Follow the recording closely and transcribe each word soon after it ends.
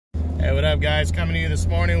up, guys? Coming to you this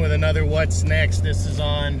morning with another What's Next. This is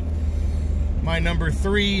on my number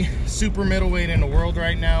 3 super middleweight in the world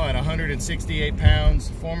right now at 168 pounds.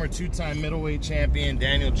 Former 2-time middleweight champion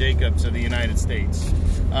Daniel Jacobs of the United States.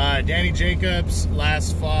 Danny Jacobs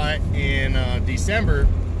last fought in December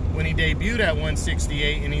when he debuted at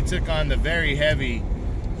 168, and he took on the very heavy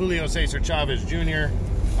Julio Cesar Chavez Jr.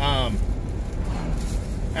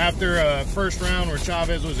 After a first round where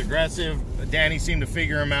Chavez was aggressive, Danny seemed to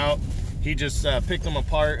figure him out. He just picked him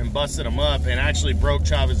apart and busted him up and actually broke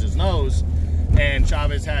Chavez's nose. And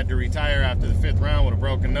Chavez had to retire after the 5th round with a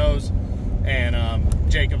broken nose.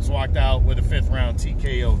 And Jacobs walked out with a 5th round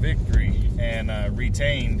TKO victory and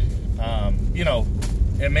retained, you know,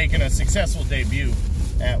 and making a successful debut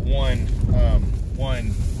at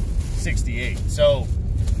 168. So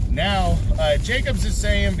now, Jacobs is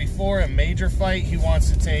saying before a major fight, he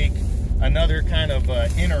wants to take another kind of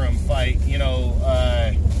interim fight, you know,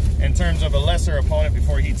 in terms of a lesser opponent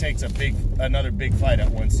before he takes another big fight at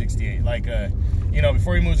 168. Like, you know,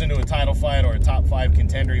 before he moves into a title fight or a top 5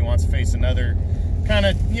 contender, he wants to face another kind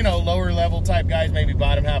of, you know, lower level type guys, maybe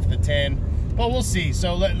bottom half of the 10. But we'll see.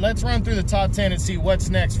 So let's run through the top 10 and see what's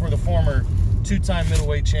next for the former 2-time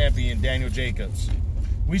middleweight champion, Daniel Jacobs.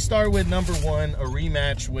 We start with number 1, a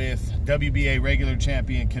rematch with WBA regular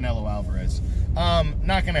champion Canelo Alvarez.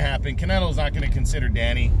 Not going to happen. Canelo's not going to consider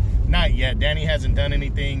Danny. Not yet. Danny hasn't done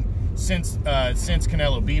anything since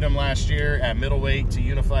Canelo beat him last year at middleweight to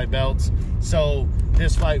unify belts. So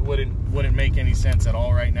this fight wouldn't make any sense at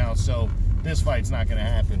all right now. So this fight's not going to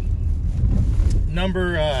happen.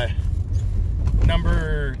 Number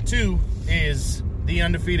 2 is the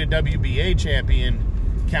undefeated WBA champion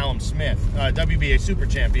Callum Smith, WBA super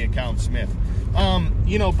champion Callum Smith.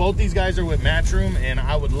 You know, both these guys are with Matchroom, and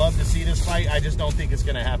I would love to see this fight. I just don't think it's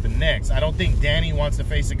going to happen next. I don't think Danny wants to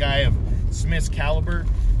face a guy of Smith's caliber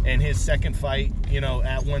in his second fight, you know,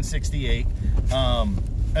 at 168.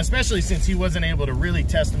 Especially since he wasn't able to really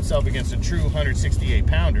test himself against a true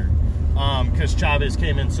 168-pounder because Chavez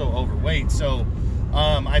came in so overweight. So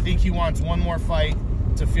I think he wants one more fight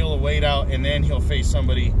to feel the weight out, and then he'll face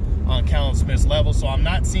somebody on Callum Smith's level. So I'm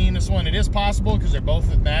not seeing this one. It is possible because they're both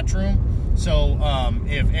with Matchroom. So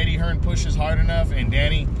if Eddie Hearn pushes hard enough and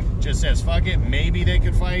Danny just says fuck it, maybe they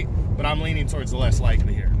could fight, but I'm leaning towards the less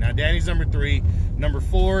likely here. Now Danny's number 3. Number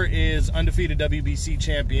 4 is undefeated WBC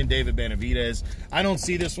champion David Benavidez. I don't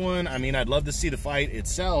see this one. I mean, I'd love to see the fight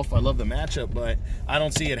itself. I love the matchup, but I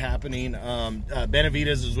don't see it happening.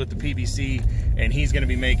 Benavidez is with the PBC, and he's going to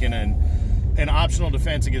be making an optional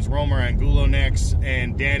defense against Romer Angulo next.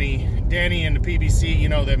 And Danny and the PBC, you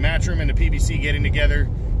know, the Matchroom and the PBC getting together,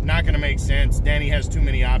 not going to make sense. Danny has too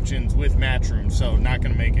many options with Matchroom, so not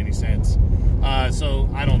going to make any sense. So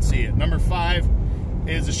I don't see it. Number 5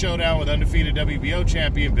 is a showdown with undefeated WBO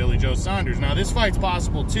champion Billy Joe Saunders. Now this fight's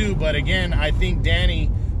possible too, but again, I think Danny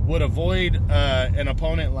would avoid an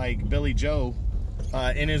opponent like Billy Joe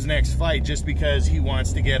in his next fight just because he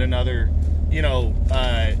wants to get another, you know,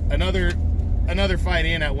 another fight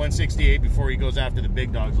in at 168 before he goes after the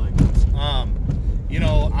big dogs like this. You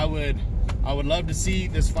know, I would love to see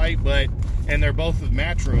this fight, and they're both with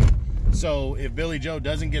Matchroom. So if Billy Joe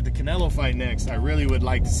doesn't get the Canelo fight next, I really would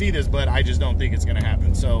like to see this, but I just don't think it's going to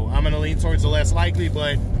happen. So I'm going to lean towards the less likely,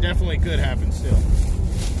 but definitely could happen still.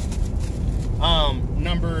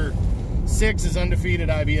 Number 6 is undefeated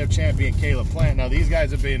IBF champion Caleb Plant. Now these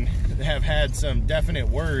guys have had some definite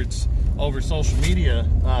words over social media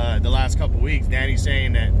the last couple weeks. Danny's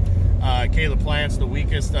saying that Caleb Plant's the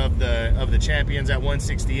weakest of the champions at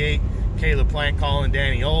 168. Caleb Plant calling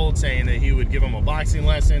Danny old, saying that he would give him a boxing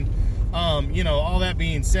lesson. You know, all that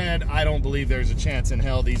being said, I don't believe there's a chance in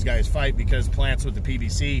hell these guys fight because Plant's with the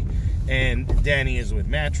PBC and Danny is with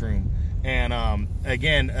Matchroom. And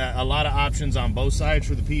again, a lot of options on both sides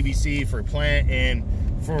for the PBC, for Plant, and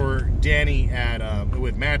for Danny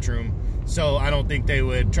with Matchroom. So I don't think they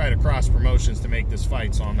would try to cross promotions to make this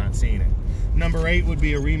fight, so I'm not seeing it. Number 8 would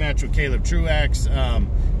be a rematch with Caleb Truax.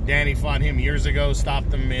 Danny fought him years ago,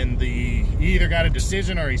 stopped him in he either got a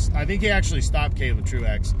decision or I think he actually stopped Caleb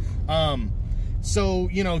Truax. So,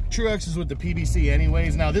 you know, Truax is with the PBC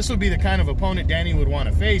anyways. Now, this would be the kind of opponent Danny would want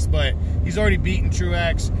to face, but he's already beaten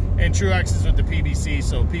Truax, and Truax is with the PBC,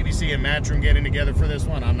 so PBC and Matchroom getting together for this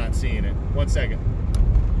one, I'm not seeing it. 1 second.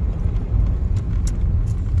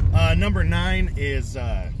 Number 9 is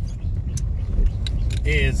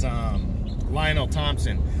Lionel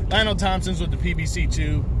Thompson. Lionel Thompson's with the PBC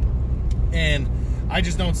too, and I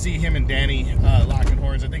just don't see him and Danny locking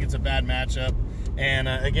horns. I think it's a bad matchup, and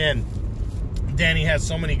again, Danny has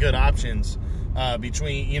so many good options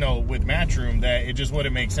between, you know, with Matchroom, that it just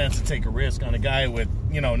wouldn't make sense to take a risk on a guy with,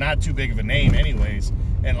 you know, not too big of a name anyways,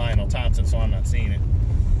 and Lionel Thompson, so I'm not seeing it.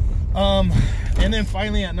 And then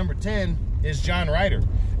finally at number 10 is John Ryder.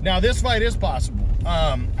 Now, this fight is possible.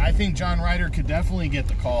 I think John Ryder could definitely get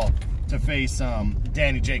the call to face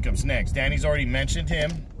Danny Jacobs next. Danny's already mentioned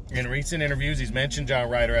him in recent interviews. He's mentioned John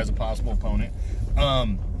Ryder as a possible opponent.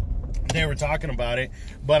 They were talking about it,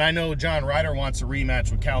 but I know John Ryder wants a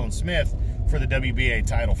rematch with Callum Smith for the WBA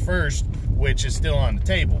title first, which is still on the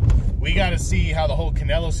table. We got to see how the whole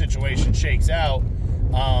Canelo situation shakes out.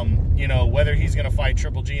 You know, whether he's going to fight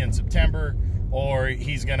Triple G in September or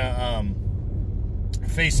he's going to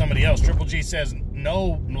face somebody else. Triple G says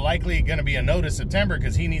no, likely going to be a no to September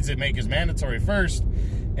because he needs to make his mandatory first,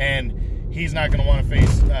 and he's not going to want to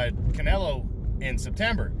face Canelo in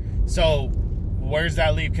September. So where's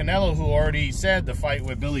that leave Canelo, who already said the fight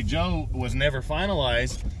with Billy Joe was never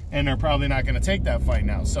finalized, and they're probably not going to take that fight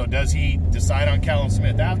now? So does he decide on Callum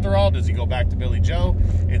Smith after all? Does he go back to Billy Joe?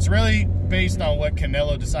 It's really based on what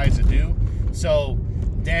Canelo decides to do. So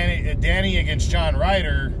Danny against John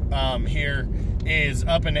Ryder here is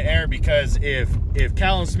up in the air, because if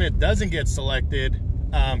Callum Smith doesn't get selected,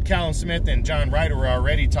 Callum Smith and John Ryder were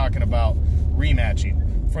already talking about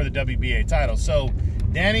rematching for the WBA title. So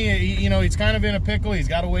Danny, you know, he's kind of in a pickle. He's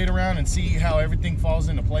got to wait around and see how everything falls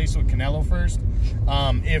into place with Canelo first,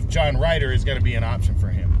 if John Ryder is going to be an option for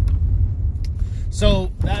him.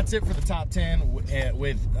 So that's it for the top 10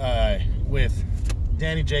 with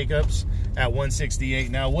Danny Jacobs at 168.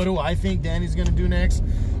 Now, what do I think Danny's going to do next?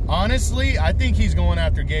 Honestly, I think he's going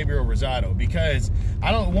after Gabriel Rosado, because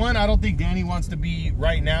I don't think Danny wants to be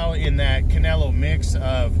right now in that Canelo mix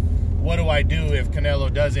of what do I do if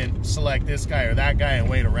Canelo doesn't select this guy or that guy and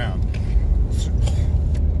wait around.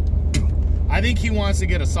 I think he wants to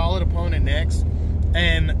get a solid opponent next,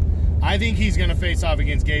 and I think he's going to face off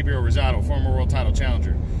against Gabriel Rosado, former world title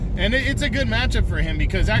challenger. And it's a good matchup for him,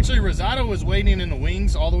 because actually Rosado was waiting in the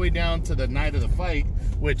wings all the way down to the night of the fight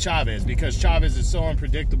with Chavez, because Chavez is so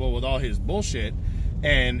unpredictable with all his bullshit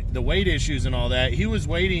and the weight issues and all that. He was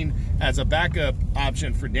waiting as a backup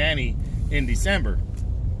option for Danny in December.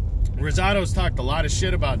 Rosado's talked a lot of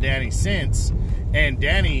shit about Danny since, and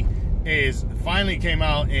Danny is finally came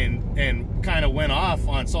out and kind of went off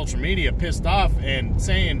on social media, pissed off, and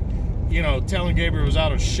saying, you know, telling Gabriel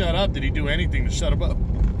Rosado to shut up. Did he do anything to shut him up?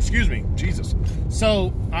 Excuse me, Jesus.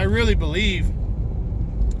 So I really believe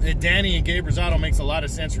that Danny and Gabe Rosado makes a lot of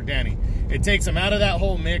sense for Danny. It takes him out of that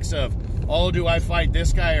whole mix of, oh, do I fight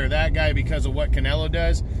this guy or that guy because of what Canelo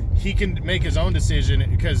does? He can make his own decision,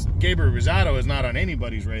 because Gabriel Rosado is not on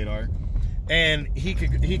anybody's radar, and he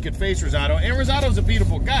could face Rosado. And Rosado's a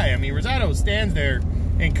beautiful guy. I mean, Rosado stands there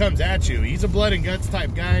and comes at you. He's a blood and guts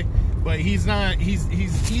type guy, but he's not. He's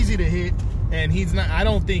easy to hit, and he's not. I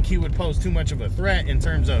don't think he would pose too much of a threat in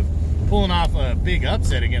terms of pulling off a big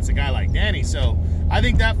upset against a guy like Danny. So I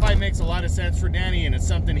think that fight makes a lot of sense for Danny, and it's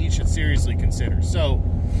something he should seriously consider. So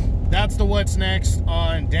that's the what's next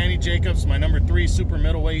on Danny Jacobs, my number 3 super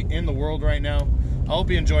middleweight in the world right now. I hope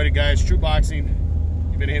you enjoyed it, guys. True Boxing,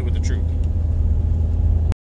 you've been hit with the truth.